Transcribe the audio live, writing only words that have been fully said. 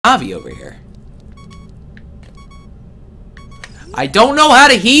Navi over here? I don't know how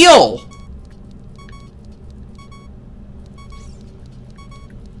to heal!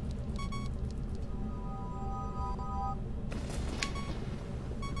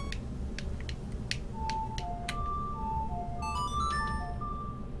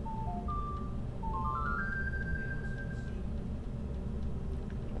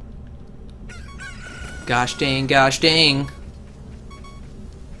 Gosh dang, gosh dang.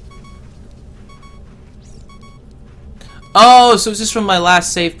 Oh, so it's just from my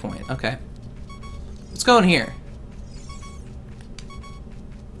last save point. Okay. Let's go in here.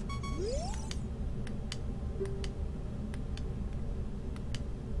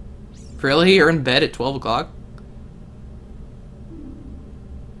 Really? You're in bed at 12 o'clock?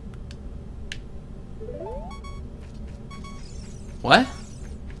 What?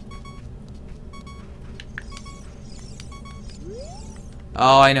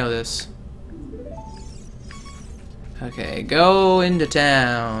 Oh, I know this. Okay, go into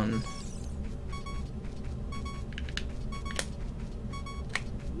town.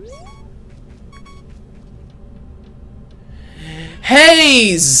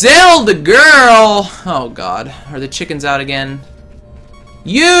 Hey, Zelda girl! Oh god, are the chickens out again?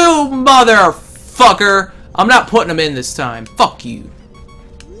 You motherfucker! I'm not putting them in this time. Fuck you.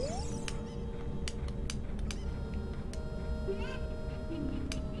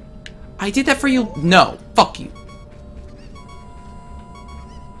 I did that for you? No. Fuck you.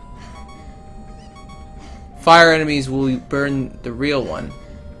 Fire enemies will burn the real one.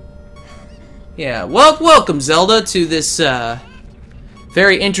 Yeah. Well, welcome, Zelda, to this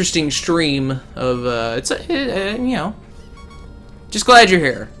very interesting stream of you know. Just glad you're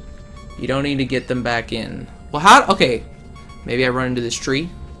here. You don't need to get them back in. Well, how? Okay. Maybe I run into this tree.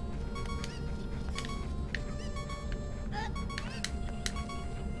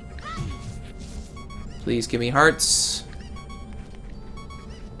 Please give me hearts.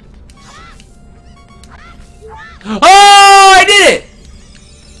 Oh, I did it!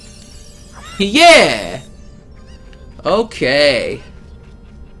 Yeah! Okay.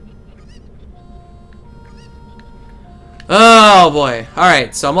 Oh boy.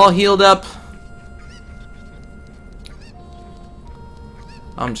 Alright, so I'm all healed up.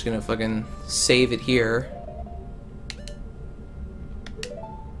 I'm just gonna fucking save it here.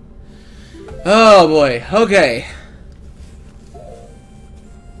 Oh boy, okay.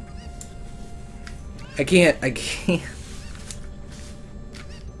 I can't.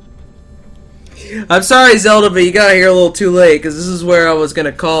 I'm sorry, Zelda, but you got here a little too late, because this is where I was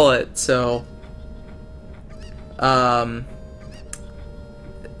gonna call it, so...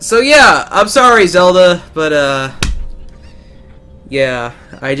 So yeah, I'm sorry, Zelda, but, yeah,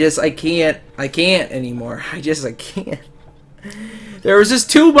 I can't anymore. I can't. There was just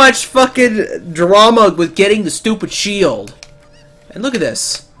too much fucking drama with getting the stupid shield. And look at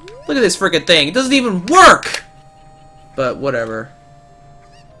this. Look at this frickin' thing. It doesn't even work! But whatever.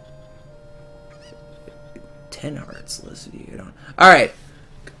 10 hearts. Let's see. Alright.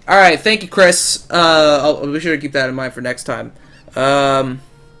 Alright, thank you, Chris. I'll be sure to keep that in mind for next time. Alright,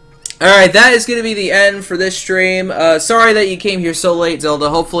 that is going to be the end for this stream. Sorry that you came here so late,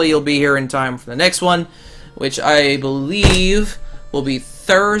 Zelda. Hopefully you'll be here in time for the next one, which I believe will be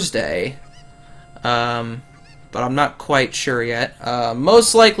Thursday. But I'm not quite sure yet.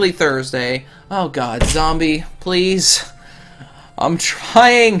 Most likely Thursday. Oh god, zombie, please. I'm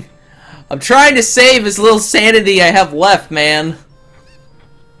trying to save as little sanity I have left, man.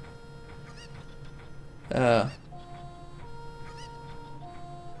 Oh,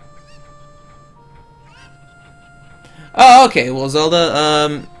 okay, well,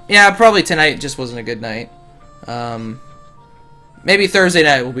 Zelda, yeah, probably tonight just wasn't a good night. Maybe Thursday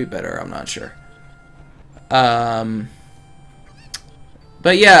night will be better, I'm not sure. But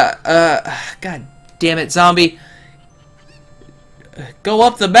yeah, god damn it, zombie. Go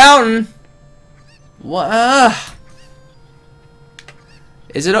up the mountain! What?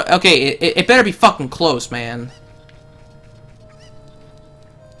 Is it okay? It better be fucking close, man.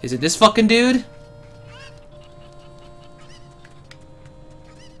 Is it this fucking dude?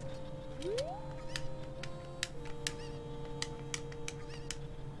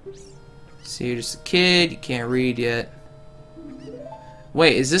 So you're just a kid, you can't read yet.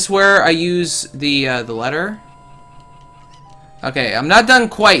 Wait, is this where I use the letter? Okay, I'm not done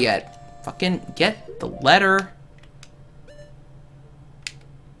quite yet. Fucking get the letter.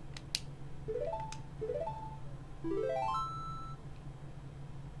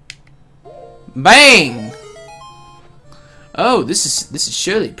 Bang! Oh, this is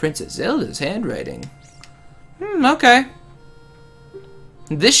surely Princess Zelda's handwriting. Okay.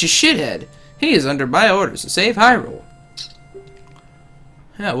 This is Shithead. He is under my orders to save Hyrule.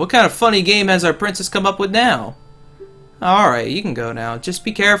 Yeah, what kind of funny game has our princess come up with now? Alright, you can go now. Just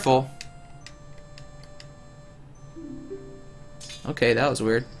be careful. Okay, that was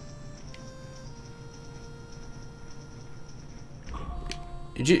weird.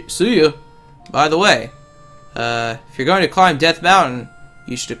 See ya. By the way, if you're going to climb Death Mountain,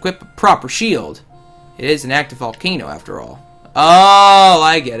 you should equip a proper shield. It is an active volcano, after all. Oh,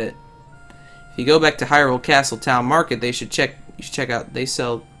 I get it. If you go back to Hyrule Castle Town Market, you should check out. They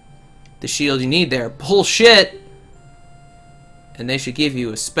sell the shield you need there. Bullshit. And they should give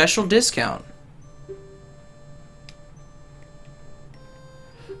you a special discount.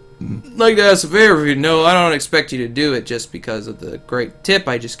 Like to ask a favor if you know, I don't expect you to do it just because of the great tip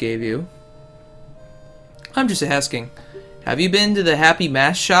I just gave you. I'm just asking, have you been to the Happy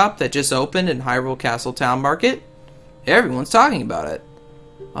Mask shop that just opened in Hyrule Castle Town Market? Everyone's talking about it.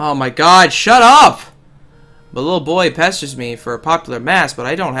 Oh my god, shut up! My little boy pesters me for a popular mask, but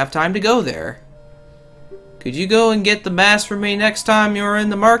I don't have time to go there. Could you go and get the mask for me next time you're in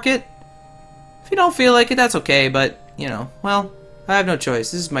the market? If you don't feel like it, that's okay, but, you know, well, I have no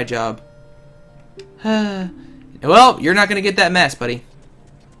choice. This is my job. Well, you're not gonna get that mask, buddy.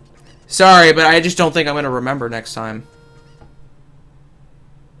 Sorry, but I just don't think I'm gonna remember next time.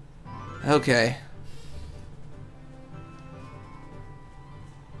 Okay.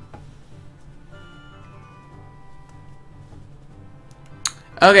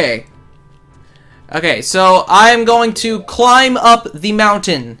 Okay. Okay, so I'm going to climb up the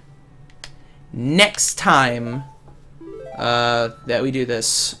mountain next time that we do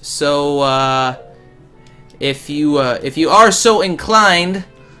this. So if you are so inclined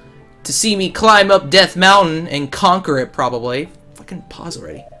to see me climb up Death Mountain and conquer it, probably. Fucking pause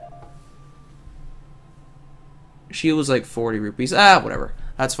already. She was like 40 rupees. Ah, whatever.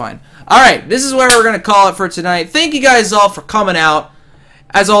 That's fine. Alright, this is where we're going to call it for tonight. Thank you guys all for coming out.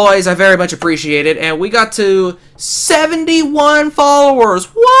 As always, I very much appreciate it. And we got to 71 followers.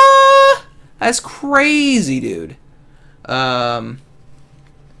 What? That's crazy, dude. I'm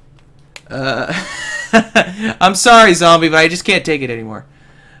sorry, Zombie, but I just can't take it anymore.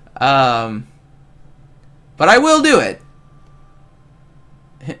 But I will do it.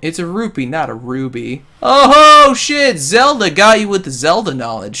 It's a rupee, not a ruby. Oh, shit! Zelda got you with the Zelda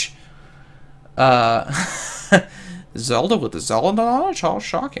knowledge. Zelda with the Zelda knowledge? How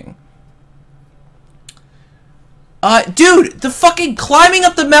shocking. Dude, the fucking climbing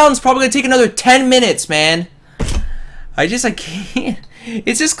up the mountain's probably gonna take another 10 minutes, man. I can't.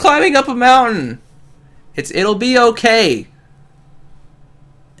 It's just climbing up a mountain. It'll be okay.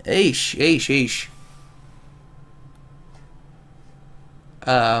 Eesh, eesh, eesh.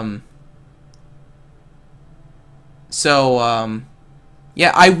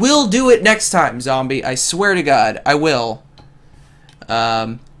 Yeah, I will do it next time, Zombie. I swear to God, I will.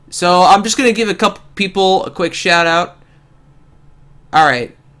 So I'm just gonna give a couple people a quick shout out.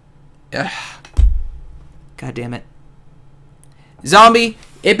 Alright. God damn it. Zombie,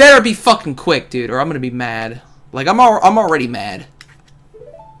 it better be fucking quick, dude, or I'm gonna be mad. Like, I'm already mad.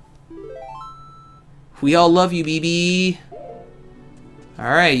 We all love you, BB.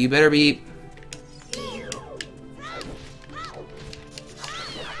 Alright, you better be...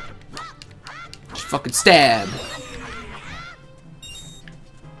 Just fucking stab.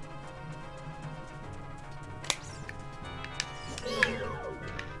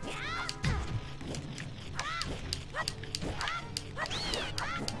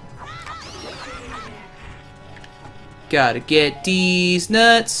 Gotta get these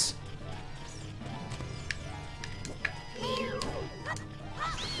nuts.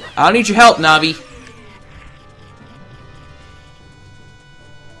 I don't need your help, Navi.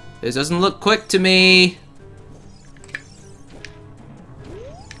 This doesn't look quick to me.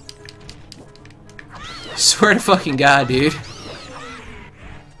 Swear to fucking God, dude.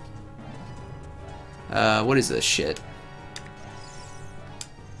 What is this shit?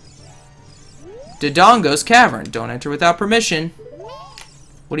 Dodongo's Cavern. Don't enter without permission.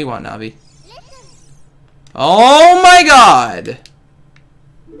 What do you want, Navi? Oh my God!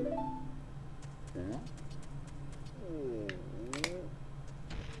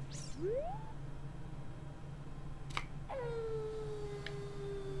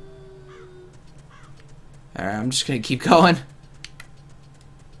 Alright, I'm just gonna keep going.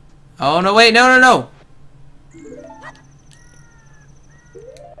 Oh, no, wait, no, no, no!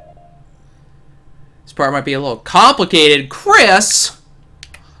 This part might be a little complicated. Chris!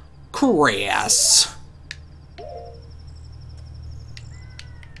 Chris!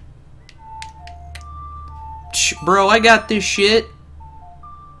 Bro, I got this shit.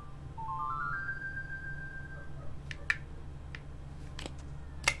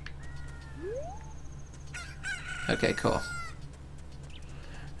 Okay, cool.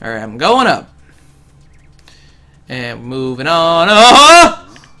 Alright, I'm going up. And moving on. Oh!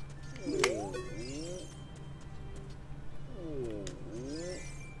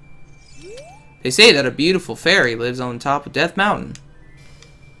 They say that a beautiful fairy lives on top of Death Mountain.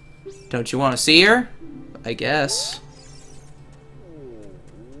 Don't you want to see her? I guess.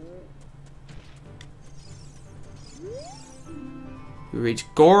 We reach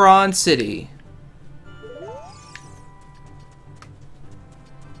Goron City.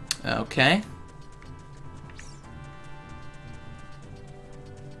 Okay.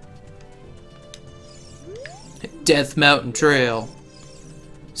 Death Mountain Trail.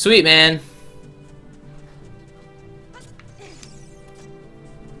 Sweet, man.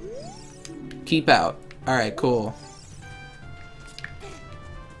 Keep out. Alright, cool.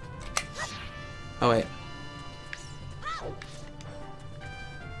 Oh, wait.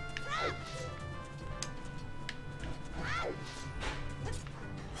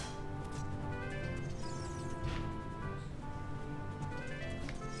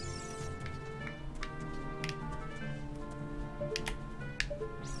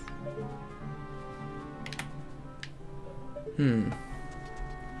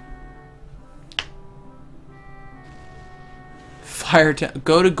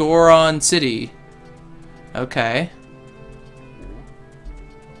 Go to Goron City. Okay.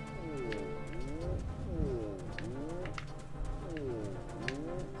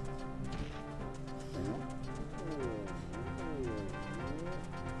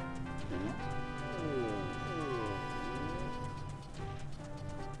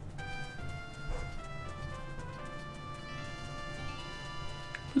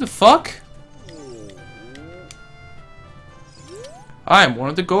 Who the fuck? I am one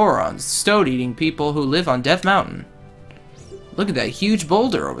of the Gorons, stone-eating people who live on Death Mountain. Look at that huge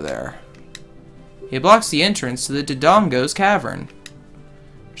boulder over there. It blocks the entrance to the Dodongo's cavern,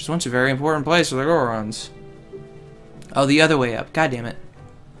 which is once a very important place for the Gorons. Oh, the other way up. God damn it.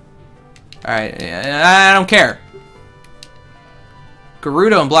 Alright, I don't care.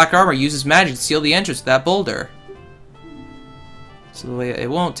 Gerudo in black armor uses magic to seal the entrance to that boulder. So it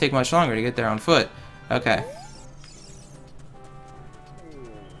won't take much longer to get there on foot. Okay.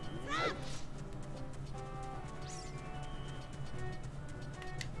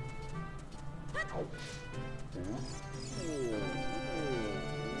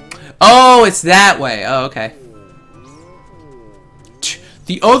 Oh, it's that way. Oh, okay.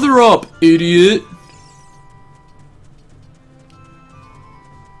 The other up, idiot.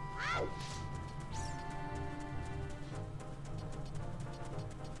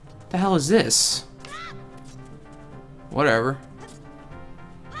 The hell is this? Whatever.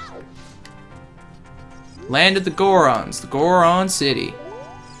 Land of the Gorons. The Goron City.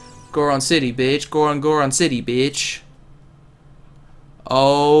 Goron City, bitch. Goron City, bitch.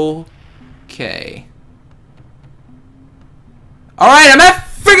 Okay. Alright, I'm at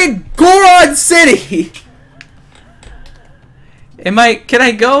freaking Goron City! Can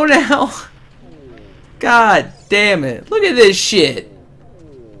I go now? God damn it. Look at this shit.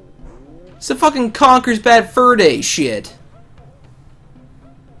 It's the fucking Conker's Bad Fur Day shit.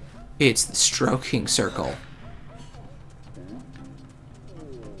 It's the stroking circle.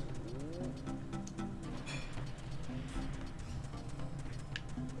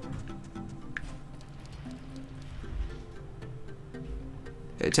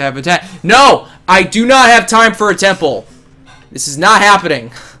 Attack. No! I do not have time for a temple. This is not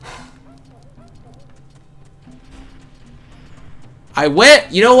happening.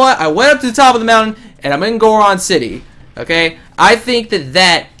 You know what? I went up to the top of the mountain, and I'm in Goron City. Okay? I think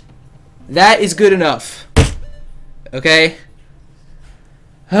that is good enough. Okay?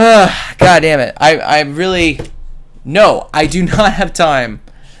 God damn it. I really... No, I do not have time.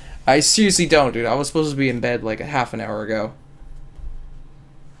 I seriously don't, dude. I was supposed to be in bed like a half an hour ago.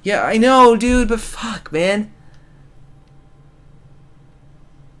 Yeah, I know, dude, but fuck, man.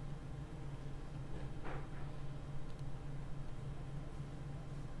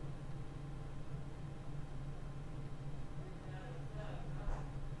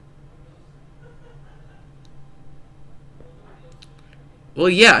 Well,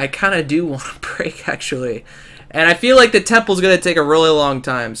 yeah, I kind of do want a break, actually. And I feel like the temple's going to take a really long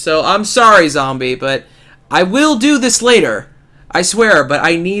time. So, I'm sorry, zombie, but I will do this later. I swear, but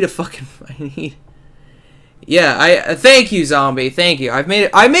I need a fucking... Yeah, thank you, zombie. Thank you. I made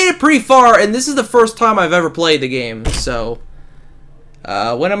it pretty far, and this is the first time I've ever played the game, so...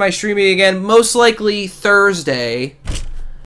 when am I streaming again? Most likely Thursday.